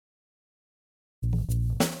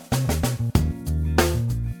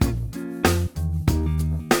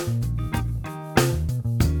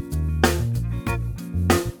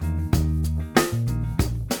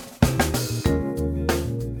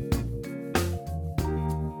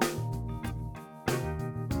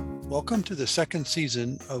Welcome to the second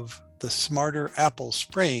season of the Smarter Apple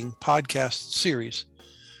Spraying podcast series.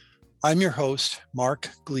 I'm your host, Mark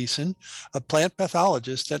Gleason, a plant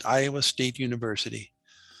pathologist at Iowa State University.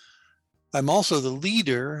 I'm also the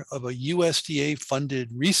leader of a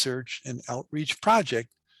USDA-funded research and outreach project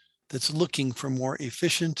that's looking for more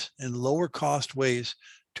efficient and lower-cost ways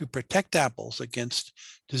to protect apples against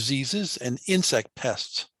diseases and insect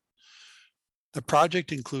pests. The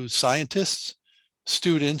project includes scientists,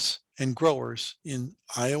 students, and growers in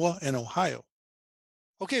Iowa and Ohio.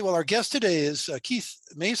 Okay, well, our guest today is Keith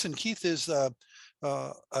Mason. Keith is a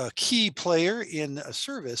key player in a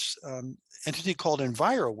service entity called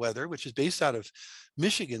EnviroWeather, which is based out of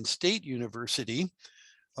Michigan State University,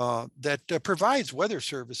 that provides weather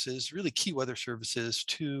services, really key weather services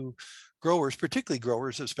to growers, particularly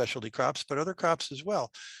growers of specialty crops, but other crops as well.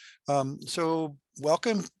 So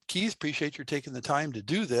welcome, Keith. Appreciate your taking the time to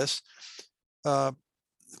do this.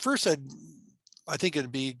 First, I think it'd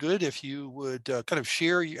be good if you would kind of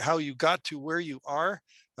share how you got to where you are,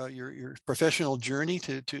 your professional journey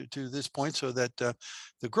to this point, so that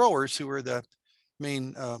the growers who are the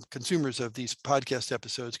main consumers of these podcast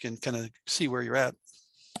episodes can kind of see where you're at.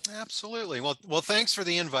 Absolutely. Well, thanks for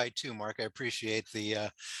the invite too, Mark. I appreciate the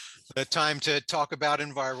time to talk about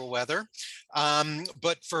EnviroWeather.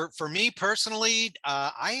 But for me personally,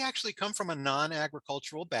 I actually come from a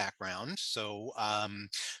non-agricultural background. So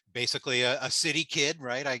basically a city kid,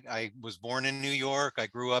 right? I was born in New York. I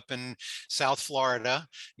grew up in South Florida.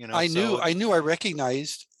 I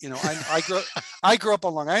recognized. I grew up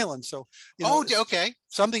on Long Island, so okay.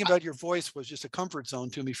 Something about your voice was just a comfort zone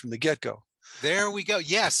to me from the get-go. There we go.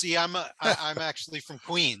 Yeah. See, I'm actually from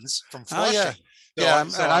Queens, from Flushing.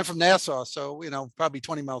 I'm from Nassau, so probably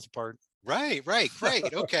 20 miles apart. Right. Great.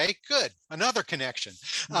 Okay, good. Another connection.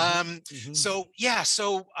 So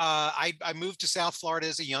I moved to South Florida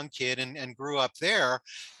as a young kid and grew up there.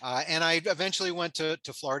 And I eventually went to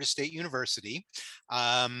Florida State University.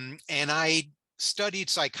 And I studied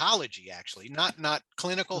psychology, actually, not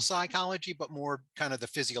clinical psychology, but more kind of the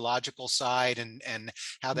physiological side and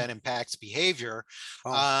how that impacts behavior.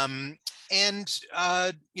 I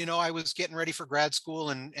was getting ready for grad school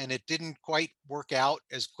and it didn't quite work out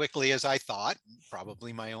as quickly as I thought,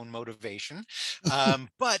 probably my own motivation.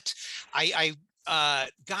 But I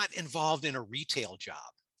got involved in a retail job,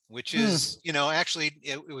 which is, actually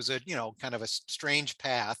it was a, kind of a strange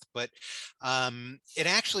path, but it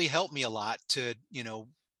actually helped me a lot to,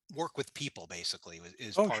 work with people basically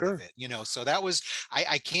is part of it, so that was,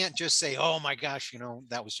 I can't just say, oh my gosh,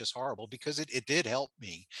 that was just horrible, because it did help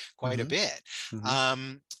me quite a bit.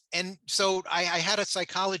 And so I had a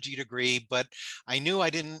psychology degree, but I knew I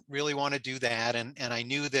didn't really want to do that. And I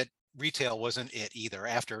knew that retail wasn't it either.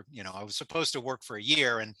 After, I was supposed to work for a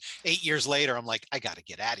year, and 8 years later, I'm like, I got to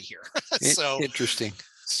get out of here. So interesting.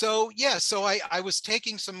 So I was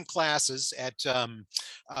taking some classes at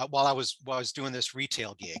while I was doing this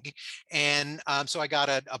retail gig, and so I got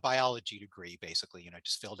a biology degree, basically.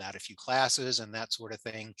 Just filled out a few classes and that sort of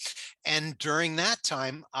thing. And during that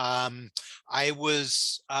time, I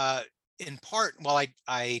was in part, while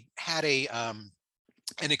I had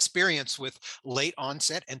an experience with late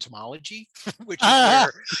onset entomology, which is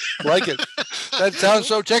where... like it. That sounds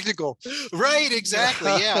so technical. Right,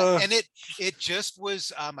 exactly. Yeah. And it just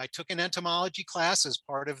was, I took an entomology class as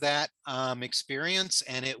part of that experience,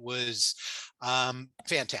 and it was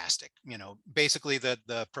fantastic. Basically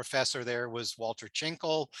the professor there was Walter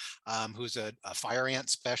Chinkel, who's a fire ant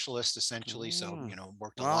specialist essentially. So,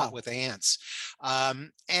 worked a lot with ants.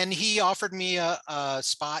 And he offered me a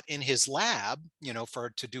spot in his lab,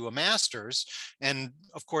 to do a master's. And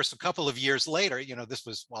of course, a couple of years later, this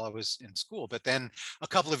was while I was in school, but then a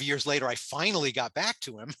couple of years later, I finally got back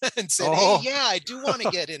to him and said, hey, yeah, I do want to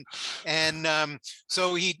get in. And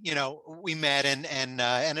so he, we met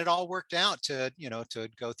and it all worked out to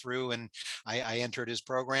go through, and I entered his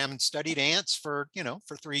program and studied ants for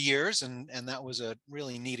 3 years. And that was a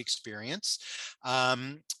really neat experience.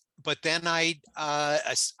 But then I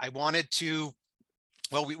wanted to,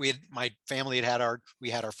 well, we had, my family had our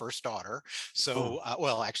first daughter. So,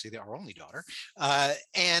 well, actually our only daughter.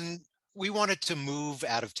 And we wanted to move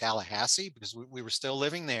out of Tallahassee, because we were still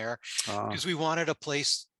living there, because we wanted a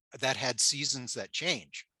place that had seasons that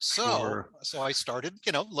change. So I started,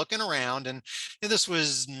 looking around, and this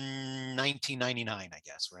was 1999, I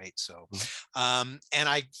guess, right? So, and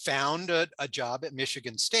I found a job at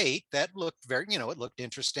Michigan State that looked very, it looked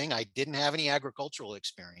interesting. I didn't have any agricultural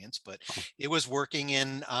experience, but it was working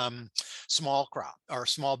in small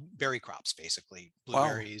berry crops, basically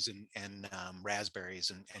blueberries and raspberries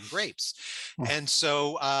and grapes. And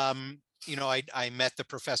so I met the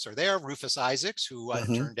professor there, Rufus Isaacs, who it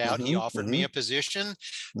Hmm. turned out he Hmm. offered me Hmm. a position.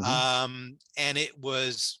 Hmm. And it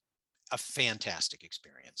was a fantastic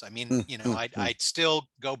experience. I mean, Hmm. I'd still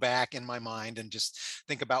go back in my mind and just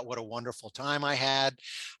think about what a wonderful time I had.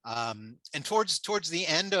 And towards the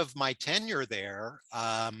end of my tenure there,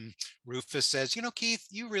 Rufus says, Keith,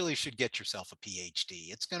 you really should get yourself a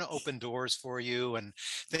PhD. It's going to open doors for you and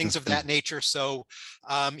things of that nature. So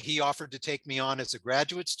he offered to take me on as a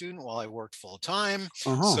graduate student while I worked full time.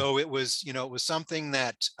 Uh-huh. So it was something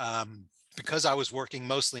that because I was working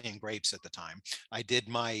mostly in grapes at the time, I did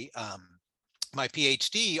my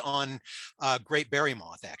PhD on grape berry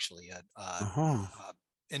moth, actually, Uh-huh.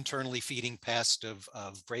 internally feeding pest of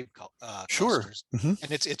grape Sure. clusters. Hmm.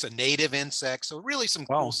 And it's a native insect, so really some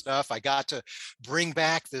cool Wow. stuff. I got to bring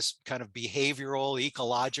back this kind of behavioral,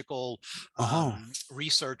 ecological Uh-huh.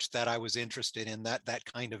 research that I was interested in, that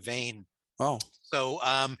kind of vein. Wow. So,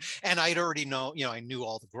 and I'd already I knew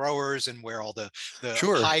all the growers and where all the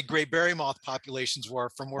Sure. high grade berry moth populations were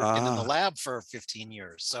from working in the Ah. lab for 15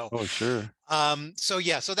 years. So, Oh, sure.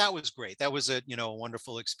 so that was great. That was a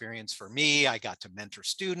wonderful experience for me. I got to mentor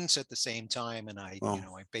students at the same time, and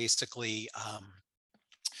Wow. I basically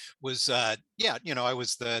was I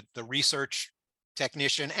was the research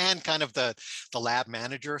technician and kind of the lab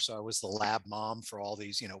manager. So I was the lab mom for all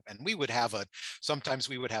these, and sometimes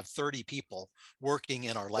we would have 30 people working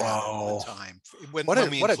in our lab at one Wow. time when What when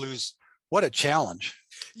a we what a include. what a challenge.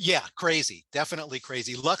 Yeah, crazy, definitely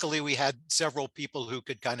crazy. Luckily we had several people who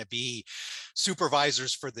could kind of be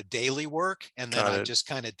supervisors for the daily work, and then Got I it. just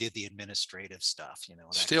kind of did the administrative stuff, that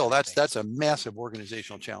Still, kind of that's thing. that's a massive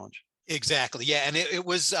organizational challenge. Exactly. Yeah. And it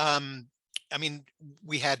was, I mean,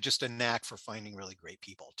 we had just a knack for finding really great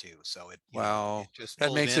people too. So it Wow. just That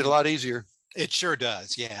pulled makes it in a and lot easier. it sure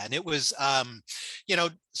does. Yeah. And it was,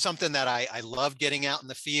 something that I loved getting out in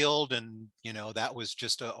the field. And, that was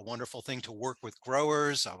just a wonderful thing to work with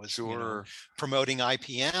growers. I was, Sure. promoting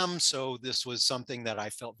IPM. So this was something that I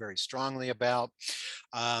felt very strongly about.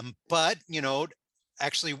 But,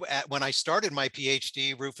 actually when I started my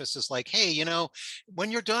PhD, Rufus is like, hey, when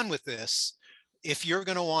you're done with this, if you're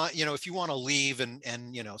going to want, if you want to leave and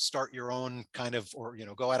start your own kind of, or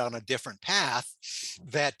go out on a different path,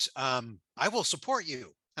 that I will support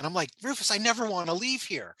you. And I'm like, Rufus, I never want to leave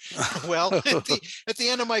here. Well, at the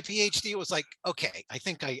end of my PhD, it was like, okay, I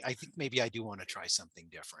think maybe I do want to try something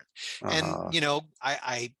different. And Uh,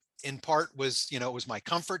 I in part was, it was my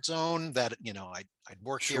comfort zone that I'd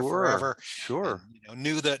worked here sure. forever, and Sure.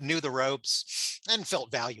 knew the ropes and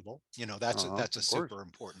felt valuable. That's a Of course. super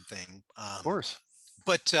important thing. Of course.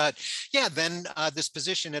 But yeah, then this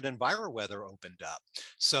position at EnviroWeather opened up.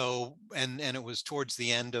 So and it was towards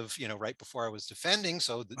the end of, right before I was defending,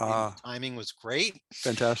 so the Ah, timing was great.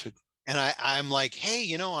 fantastic. And I'm like,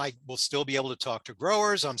 hey, I will still be able to talk to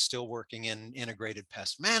growers. I'm still working in integrated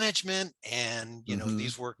pest management, and Mm-hmm.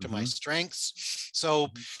 these work to my Mm-hmm. strengths. So,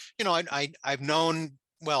 I've known,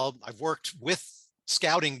 well, I've worked with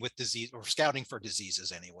scouting with disease, or scouting for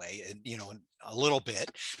diseases anyway, and a little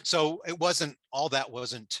bit. So all that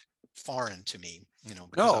wasn't foreign to me,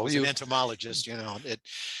 because I No, was an entomologist. It.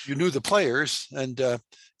 you knew the players, and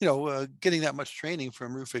getting that much training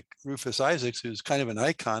from Rufus Isaacs, who's kind of an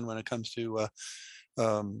icon when it comes to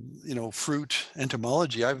fruit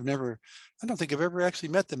entomology. I don't think I've ever actually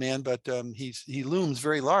met the man, but he looms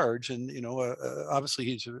very large, and obviously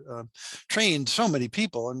he's trained so many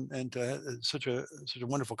people, and such a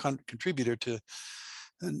wonderful contributor to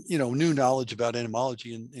new knowledge about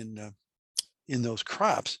entomology in those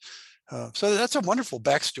crops. So that's a wonderful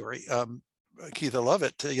backstory. Keith, I love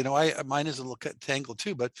it. Mine is a little tangled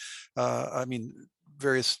too, but I mean,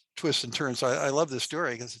 various twists and turns. So I love this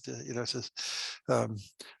story because it says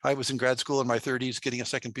I was in grad school in my 30s, getting a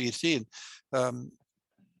second PhD, and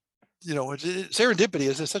serendipity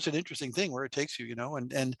is such an interesting thing where it takes you.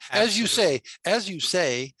 And Absolutely. as you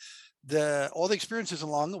say, all the experiences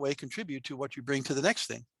along the way contribute to what you bring to the next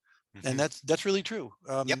thing, and Hmm. that's really true.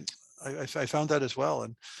 Yep. I found that as well,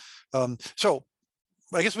 and so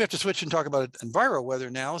I guess we have to switch and talk about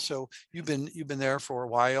EnviroWeather now. So you've been there for a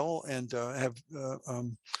while and have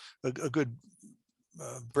a good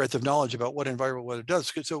breadth of knowledge about what EnviroWeather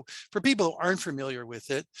does. So for people who aren't familiar with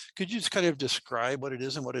it, could you just kind of describe what it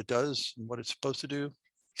is and what it does and what it's supposed to do?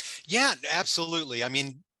 Yeah, absolutely. I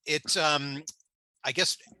mean, it's I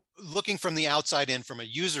guess looking from the outside in from a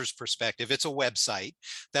user's perspective, it's a website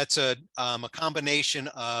that's a combination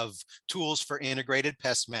of tools for integrated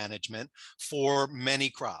pest management for many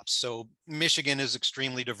crops. So Michigan is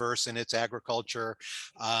extremely diverse in its agriculture.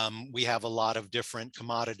 We have a lot of different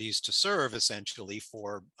commodities to serve essentially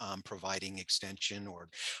for providing extension or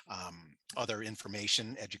other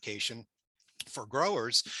information, education for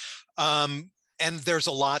growers. And there's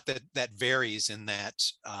a lot that varies in that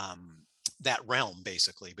realm,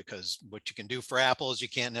 basically, because what you can do for apples, you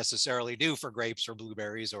can't necessarily do for grapes or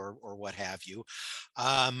blueberries or what have you.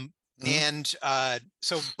 And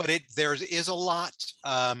so, but there is a lot.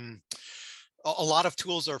 A lot of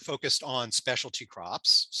tools are focused on specialty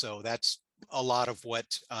crops, so that's a lot of what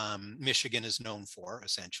Michigan is known for,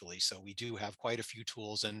 essentially. So we do have quite a few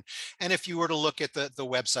tools, and if you were to look at the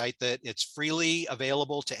website, that it's freely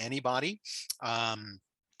available to anybody. Oh,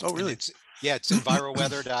 really? It's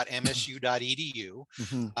enviroweather.msu.edu,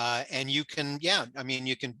 and you can, I mean,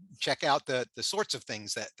 you can check out the sorts of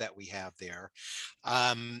things that we have there,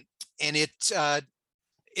 and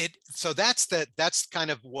so that's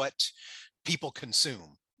kind of what people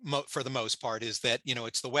consume for the most part, is that,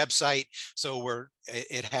 it's the website. So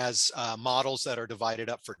it has models that are divided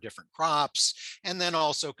up for different crops, and then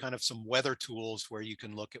also kind of some weather tools where you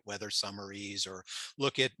can look at weather summaries or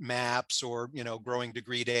look at maps, or growing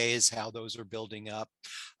degree days, how those are building up.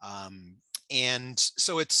 And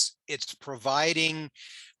so it's providing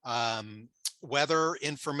weather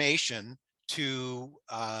information to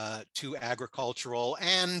agricultural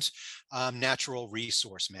and natural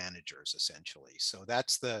resource managers, essentially. So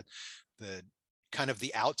that's the kind of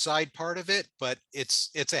the outside part of it, but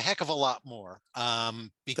it's a heck of a lot more,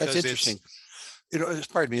 because that's interesting.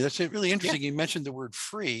 Pardon me, that's really interesting. You mentioned the word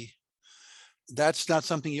free. That's not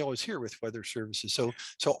something you always hear with weather services. So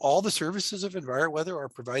all the services of EnviroWeather are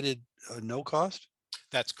provided no cost?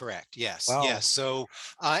 That's correct. Yes. Wow. Yes. So,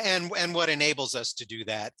 and what enables us to do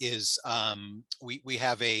that is we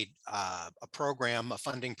have a program, a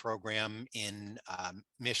funding program in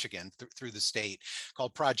Michigan through the state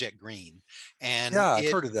called Project Green, and I've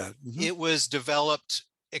heard of that. It was developed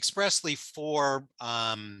expressly for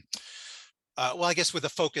well, I guess with a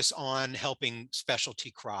focus on helping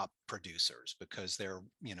specialty crop producers, because they're,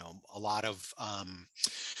 a lot of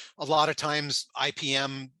times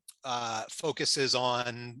IPM focuses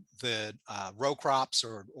on the row crops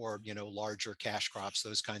or larger cash crops,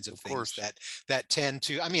 those kinds of things that tend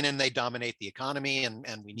to, and they dominate the economy, and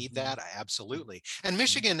we need that, absolutely. And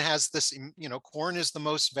Michigan has this, corn is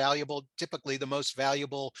typically the most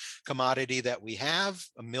valuable commodity that we have.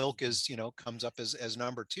 Milk is, comes up as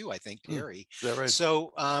number 2, I think, dairy. Is that right?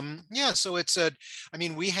 So so it's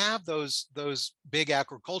we have those big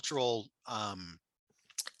agricultural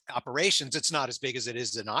operations. It's not as big as it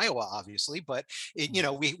is in Iowa, obviously, but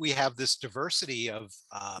we have this diversity of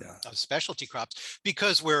specialty crops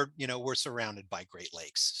because we're surrounded by Great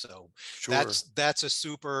Lakes. So that's a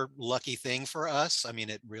super lucky thing for us.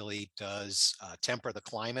 It really does temper the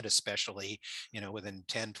climate, especially within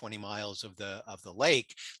 10-20 miles of the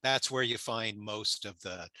lake. That's where you find most of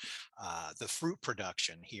the fruit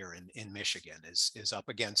production here in Michigan is up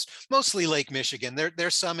against mostly Lake Michigan.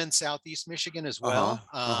 There's some in Southeast Michigan as well.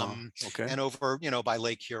 And over, by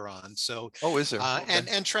Lake Huron. So, is there?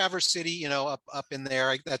 And Traverse City, up in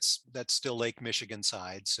there, that's still Lake Michigan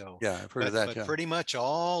side. So I've heard of that. But pretty much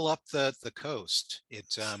all up the coast,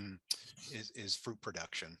 it is fruit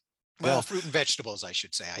production. Well, fruit and vegetables, I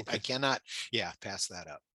should say. I cannot, pass that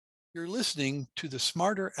up. You're listening to the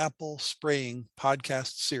Smarter Apple Spraying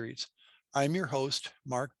podcast series. I'm your host,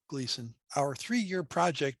 Mark Gleason. Our 3-year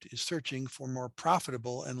project is searching for more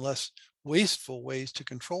profitable and less wasteful ways to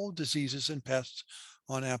control diseases and pests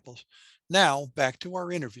on apples. Now, back to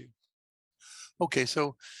our interview. Okay,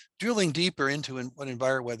 so drilling deeper into what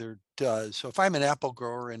EnviroWeather does. So if I'm an apple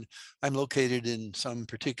grower and I'm located in some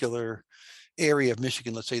particular area of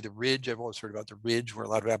Michigan, let's say the Ridge, I've always heard about the Ridge where a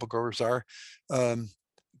lot of apple growers are.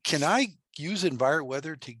 Can I use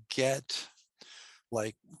EnviroWeather to get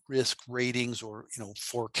like risk ratings or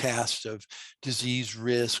forecasts of disease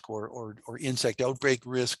risk or insect outbreak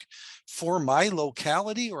risk for my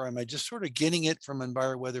locality, or am I just sort of getting it from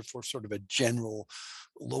EnviroWeather for sort of a general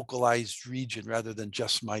localized region rather than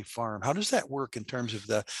just my farm? How does that work in terms of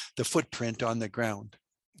the footprint on the ground?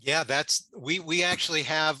 Yeah, we actually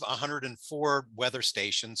have 104 weather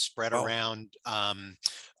stations spread around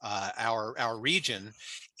our region,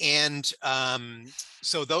 and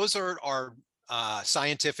so those are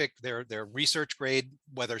scientific. They're research grade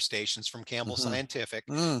weather stations from Campbell Scientific.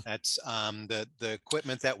 That's the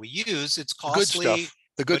equipment that we use. It's costly.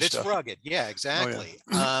 The good but it's stuff. rugged. Yeah, Oh yeah. exactly.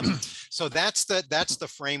 So that's the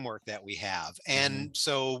framework that we have. And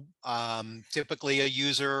so typically a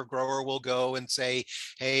user grower will go and say,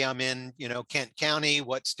 hey, I'm in, Kent County.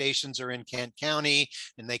 What stations are in Kent County?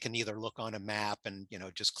 And they can either look on a map and,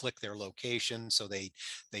 just click their location. So they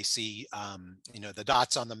see, the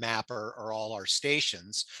dots on the map are all our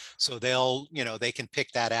stations. So they can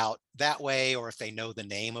pick that out that way, or if they know the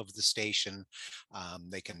name of the station,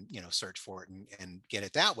 they can, search for it and get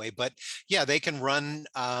it that way. But yeah, they can run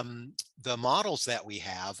the models that we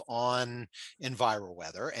have on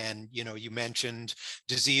EnviroWeather. And, you mentioned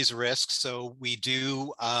disease risk. So we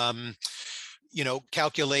do,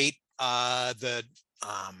 calculate the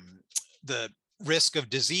risk of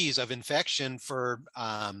disease of infection for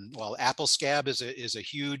apple scab is a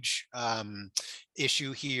huge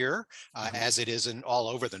issue here, as it is in all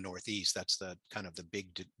over the Northeast. That's the kind of the big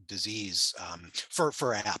disease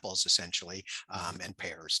for apples essentially, and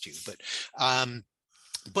pears too.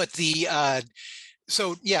 But the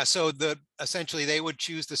so yeah, so essentially they would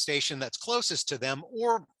choose the station that's closest to them,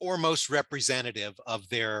 or most representative of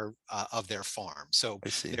their farm. So I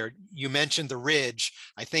see. you mentioned the ridge.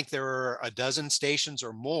 I think there are a dozen stations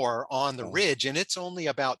or more on the ridge, and it's only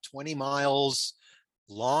about 20 miles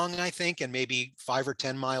long, I think, and maybe 5 or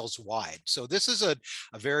 10 miles wide. So this is a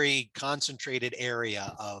very concentrated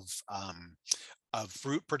area of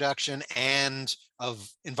fruit production and of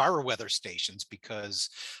EnviroWeather stations, because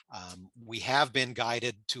we have been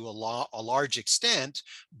guided to a large extent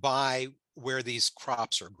by where these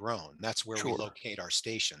crops are grown. That's where we Sure. locate our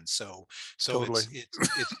stations. So Totally.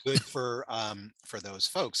 it's good for those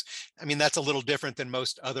folks. I mean, that's a little different than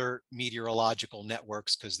most other meteorological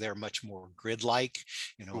networks, because they're much more grid-like,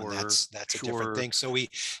 and that's a different thing. So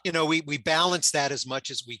we balance that as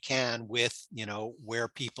much as we can with, where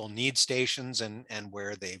people need stations and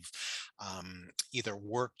where they've either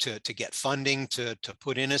worked to get funding to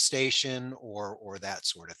put in a station, or that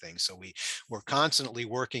sort of thing. So we're constantly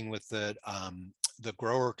working with the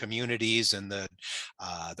grower communities and the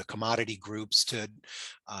commodity groups to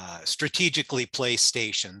strategically place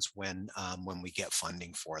stations when we get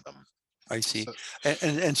funding for them. I see.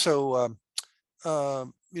 So,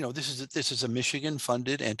 So this is a Michigan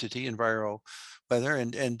funded entity, EnviroWeather,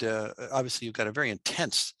 and obviously you've got a very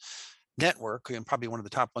intense network, and probably one of the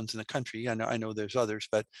top ones in the country. I know there's others,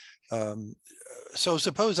 but so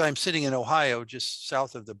suppose I'm sitting in Ohio, just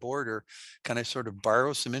south of the border. Can I sort of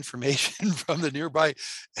borrow some information from the nearby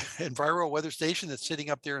EnviroWeather station that's sitting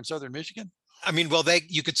up there in southern Michigan? I mean, well,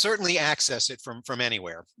 you could certainly access it from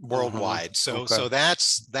anywhere worldwide. So Okay.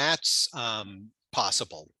 that's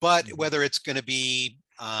possible. But whether it's going to be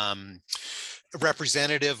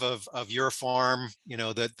representative of your farm,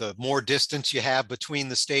 the more distance you have between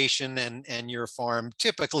the station and your farm,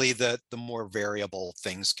 typically the more variable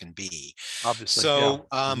things can be. Obviously, So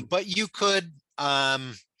yeah. but you could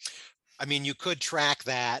you could track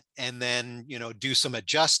that and then, do some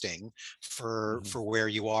adjusting for where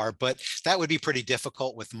you are, but that would be pretty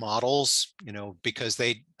difficult with models, because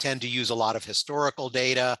they tend to use a lot of historical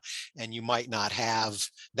data, and you might not have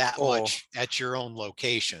that much at your own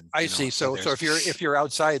location. I see. So if you're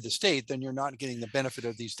outside the state, then you're not getting the benefit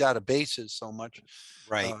of these databases so much,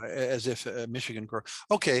 right? As if Michigan grow.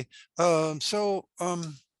 Okay.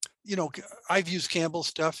 I've used Campbell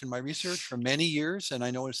stuff in my research for many years, and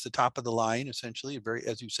I know it's the top of the line, essentially, very,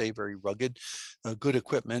 as you say, very rugged, good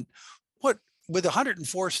equipment. With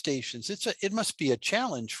 104 stations, it must be a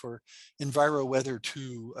challenge for EnviroWeather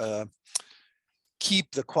to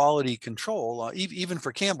keep the quality control, even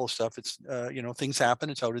for Campbell stuff. It's things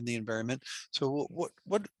happen. It's out in the environment. So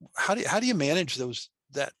how do you manage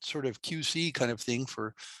that sort of QC kind of thing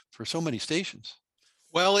for so many stations?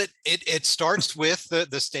 Well, it starts with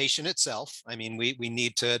the station itself. I mean, we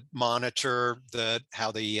need to monitor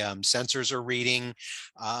how the sensors are reading.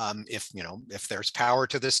 If there's power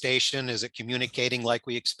to the station, is it communicating like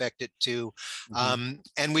we expect it to?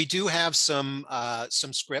 And we do have some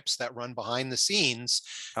scripts that run behind the scenes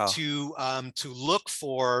to look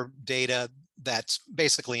for data that's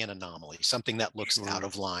basically an anomaly, something that looks out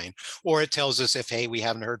of line, or it tells us if, hey, we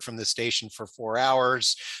haven't heard from the station for 4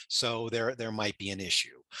 hours, so there might be an issue.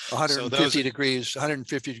 150 degrees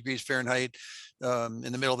Fahrenheit in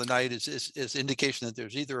the middle of the night is indication that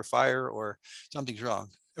there's either a fire or something's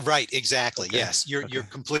wrong. Right, exactly. Okay. Yes, you're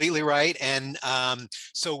completely right. And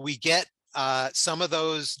so we get some of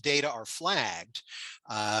those data are flagged.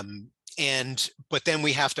 But then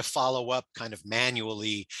we have to follow up kind of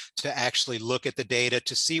manually to actually look at the data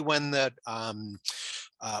to see when the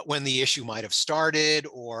issue might have started,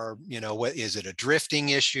 or what is it, a drifting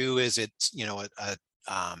issue? Is it a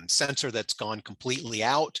sensor that's gone completely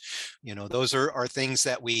out. Those are things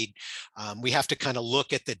that we have to kind of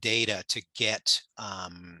look at the data to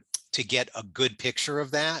get a good picture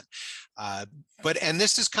of that. And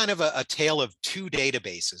this is kind of a tale of two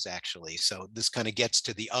databases, actually. So this kind of gets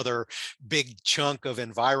to the other big chunk of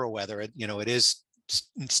EnviroWeather. It is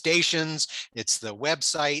stations, it's the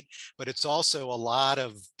website, but it's also a lot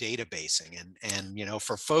of databasing. And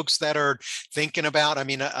for folks that are thinking about,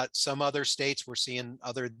 some other states, we're seeing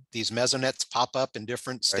these mesonets pop up in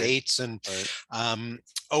different states. And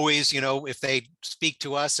always, if they speak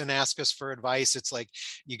to us and ask us for advice, it's like,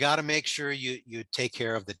 you got to make sure you take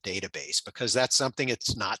care of the database, because that's something,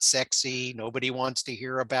 it's not sexy. Nobody wants to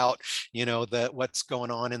hear about, what's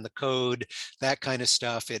going on in the code, that kind of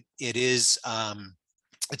stuff. It is,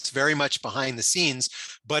 it's very much behind the scenes,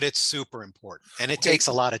 but it's super important, and it takes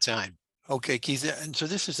a lot of time. Okay, Keith. And so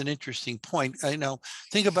this is an interesting point. I know,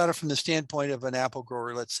 think about it from the standpoint of an apple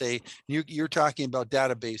grower. Let's say you're talking about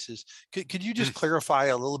databases. Could you just clarify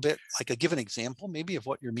a little bit, give an example maybe of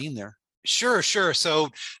what you mean there? Sure. So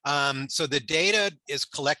the data is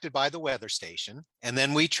collected by the weather station, and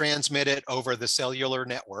then we transmit it over the cellular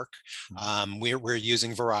network. We're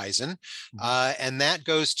using Verizon, and that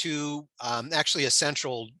goes to actually a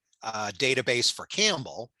central database for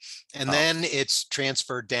Campbell, and then it's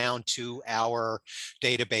transferred down to our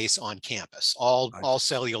database on campus, all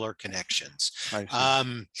cellular connections.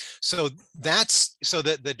 So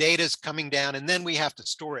the data is coming down, and then we have to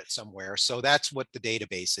store it somewhere. So that's what the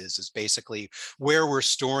database is basically where we're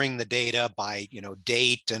storing the data by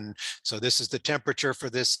date. And so this is the temperature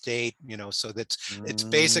for this date, so it's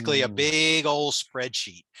basically a big old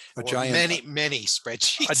spreadsheet, many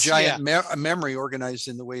spreadsheets, a giant memory organized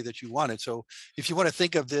in the way that you want it. So if you want to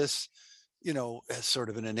think of this, as sort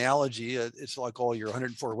of an analogy, it's like all your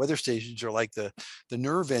 104 weather stations are like the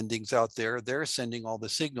nerve endings out there. They're sending all the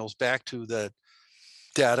signals back to the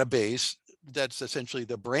database. That's essentially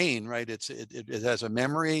the brain, right? It has a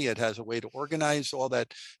memory. It has a way to organize all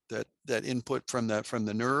that input from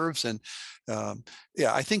the nerves. And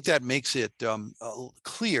I think that makes it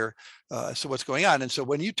clear. So what's going on? And so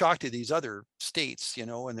when you talk to these other states,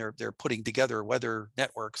 and they're putting together weather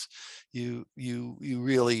networks, you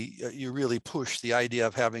really push the idea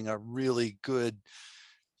of having a really good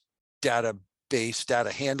database,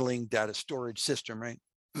 data handling, data storage system, right?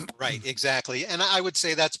 Right, exactly. And I would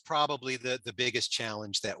say that's probably the biggest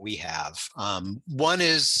challenge that we have. One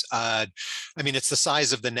is, it's the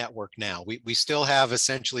size of the network now. We still have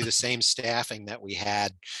essentially the same staffing that we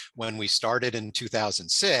had when we started in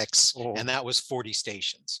 2006, and that was 40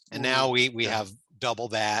 stations. And now we have double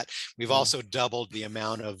that. We've also doubled the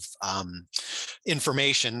amount of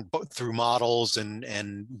information through models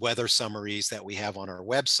and weather summaries that we have on our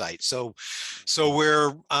website. So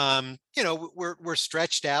we're we're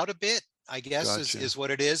stretched out a bit, I guess. Gotcha. is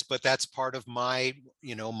what it is. But that's part of my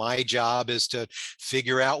job, is to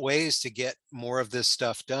figure out ways to get more of this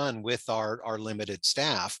stuff done with our limited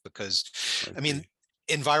staff, because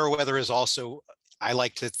EnviroWeather is also, I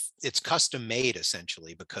like to, it's custom made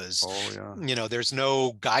essentially, because, there's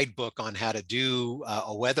no guidebook on how to do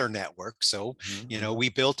a weather network. So, we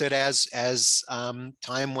built it as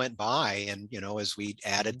time went by, and, as we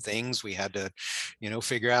added things, we had to,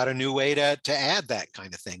 figure out a new way to add that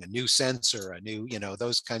kind of thing, a new sensor, a new,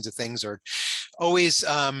 those kinds of things are always,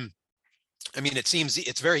 it seems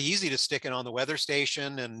it's very easy to stick it on the weather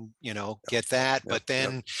station and, get that, but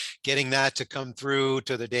then getting that to come through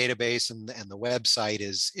to the database and the website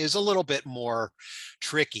is a little bit more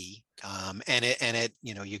tricky. And it,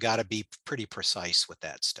 you got to be pretty precise with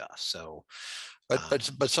that stuff. So,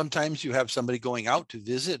 but sometimes you have somebody going out to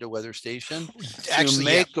visit a weather station to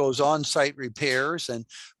make those on-site repairs. And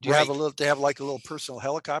do you have they have like a little personal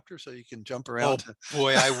helicopter so you can jump around? Oh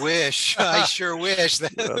boy, I wish. I sure wish.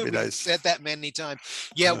 That'd be nice. Said that many times.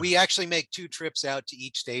 Yeah, we actually make 2 trips out to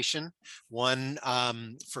each station. One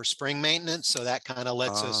for spring maintenance, so that kind of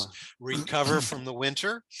lets us recover from the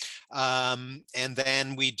winter. And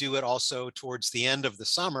then we do it also towards the end of the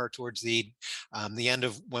summer, towards the end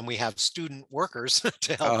of when we have student workers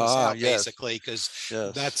to help us out, basically, because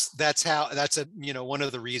that's one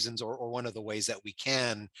of the reasons, or one of the ways that we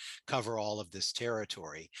can cover all of this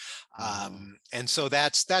territory. And so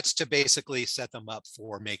that's to basically set them up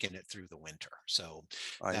for making it through the winter. So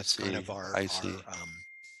that's kind of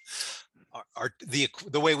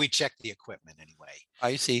the way we check the equipment anyway.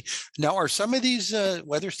 I see. Now, are some of these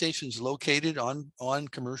weather stations located on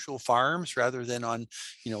commercial farms rather than on,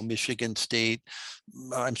 Michigan State?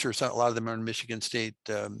 I'm sure a lot of them are in Michigan State,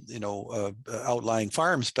 outlying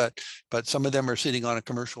farms, but some of them are sitting on a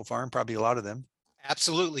commercial farm, probably a lot of them.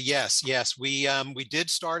 Absolutely, yes, yes. We did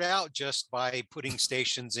start out just by putting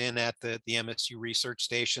stations in at the MSU research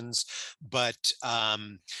stations, but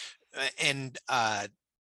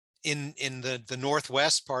and in the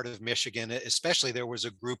northwest part of Michigan, especially, there was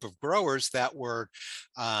a group of growers that were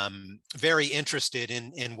very interested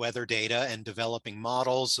in weather data and developing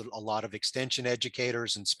models. A lot of extension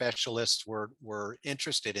educators and specialists were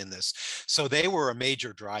interested in this, so they were a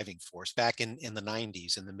major driving force back in the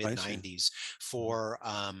 90s, in the mid I see. 90s,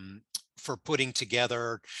 for putting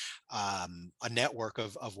together a network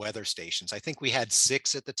of weather stations. I think we had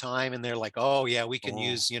 6 at the time, and they're like, "Oh yeah, we can Oh,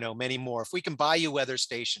 use, many more. If we can buy you weather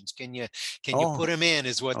stations, can you oh, put them in?"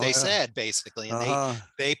 Is what oh they yeah. said basically, and they Uh-huh.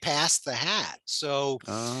 they passed the hat. So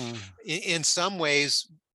Uh, in some ways,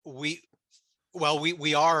 we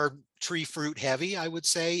we are tree fruit heavy, I would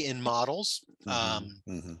say, in models. mhm,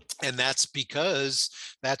 mhm, And that's because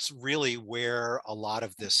that's really where a lot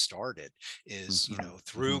of this started, is mhm,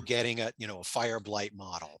 through mhm, getting a fire blight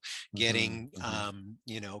model, mhm,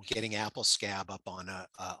 mhm. getting apple scab up on a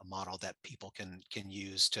model that people can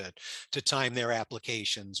use to time their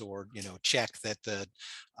applications, or check that the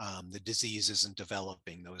disease isn't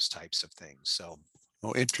developing, those types of things. So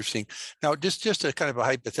Oh, interesting. Now, just a kind of a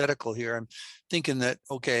hypothetical here. I'm thinking that,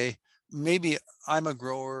 okay, maybe I'm a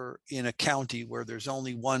grower in a county where there's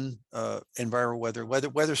only one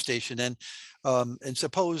weather station, and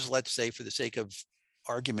suppose, let's say, for the sake of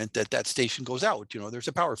argument, that station goes out. There's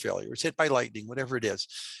a power failure, it's hit by lightning, whatever it is,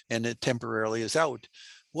 and it temporarily is out.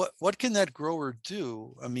 What can that grower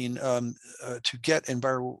do? I mean, to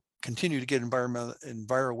continue to get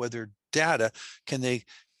enviro weather data? Can they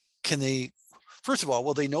first of all,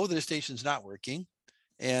 will they know that a station's not working?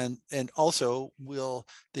 And also, will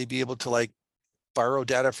they be able to, like, borrow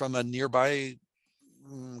data from a nearby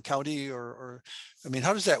county, or I mean,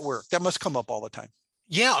 how does that work? That must come up all the time.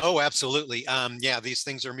 yeah, oh, absolutely. Yeah, these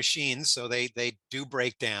things are machines, so they do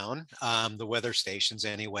break down, the weather stations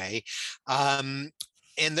anyway.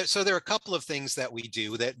 And so there are a couple of things that we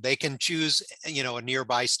do, that they can choose, a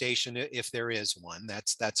nearby station if there is one.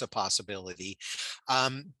 That's a possibility.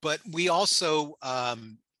 But we also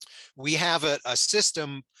we have a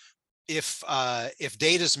system. If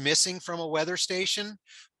data is missing from a weather station,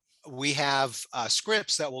 we have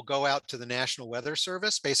scripts that will go out to the National Weather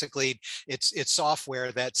Service. Basically, it's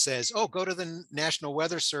software that says, "Oh, go to the National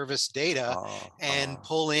Weather Service data Uh, and uh,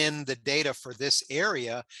 pull in the data for this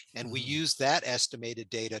area," and we mhm. use that estimated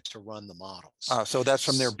data to run the models. So that's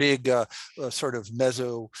from their big sort of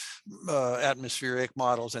meso atmospheric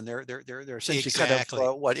models, and they're essentially kind of Exactly.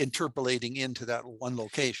 what, interpolating into that one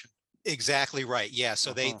location. Exactly right. Yeah.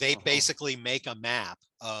 So they Uh-huh, they uh-huh. basically make a map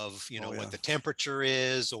of Oh what yeah. the temperature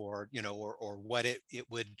is, or what it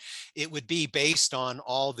would be based on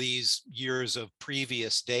all these years of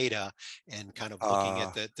previous data, and kind of looking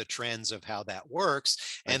at Uh, the trends of how that works.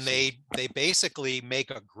 I And see. they basically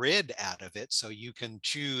make a grid out of it, so you can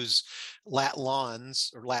choose lat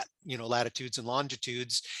lons, or latitudes and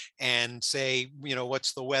longitudes, and say,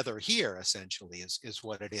 what's the weather here, essentially, is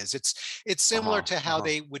what it is. It's similar Uh-huh, to how uh-huh.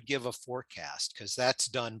 they would give a forecast, because that's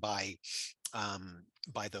done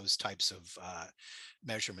by those types of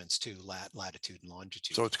measurements too, latitude and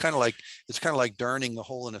longitude. So it's kind of like darning the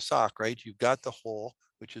hole in a sock, right? You've got the hole,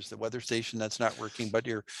 which is the weather station that's not working, but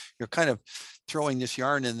you're kind of throwing this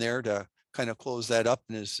yarn in there to kind of close that up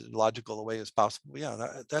in as logical a way as possible. Yeah,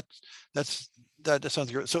 that's that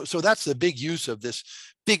sounds good. So that's the big use of this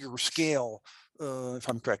bigger scale. If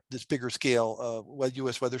I'm correct, this bigger scale what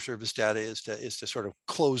U.S. Weather Service data is to sort of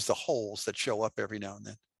close the holes that show up every now and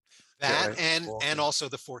then. Is that That right? and Okay. also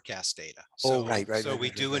the forecast data. Oh, So right, right, so right, we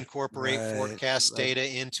right, right, do right, incorporate right, forecast right, data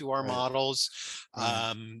into our right, models.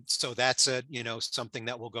 right. So that's something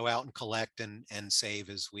that we'll go out and collect and save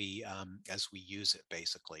as we use it,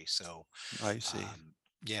 basically. So I see. um,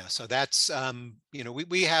 yeah, so that's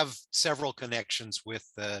we have several connections with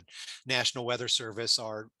the National Weather Service.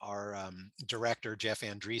 Our director, Jeff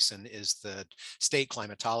Andreessen, is the state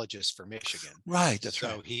climatologist for Michigan. Right, that's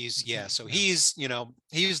right. So he's Mhm, yeah, so yeah,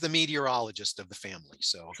 he's the meteorologist of the family.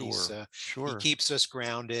 So sure, he sure. keeps us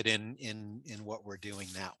grounded in what we're doing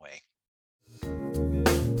that way.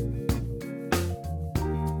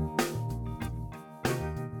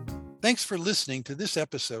 Thanks for listening to this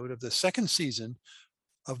episode of the second season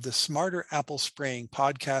of the Smarter Apple Spraying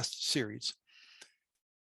podcast series.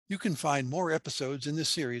 You can find more episodes in this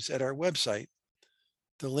series at our website.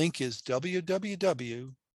 The link is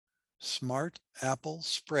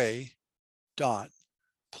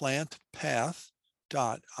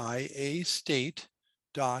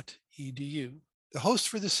The host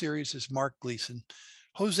for the series is Mark Gleason.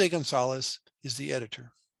 Jose Gonzalez is the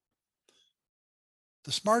editor.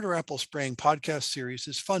 The Smarter Apple Spraying podcast series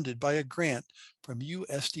is funded by a grant from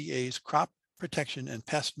USDA's Crop Protection and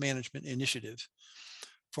Pest Management Initiative.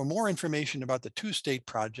 For more information about the two-state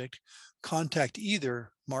project, contact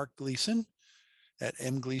either Mark Gleason at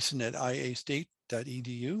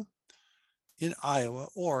mgleason@iastate.edu in Iowa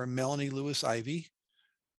or Melanie Lewis Ivy,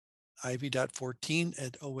 ivy.14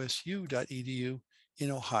 at osu.edu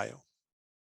in Ohio.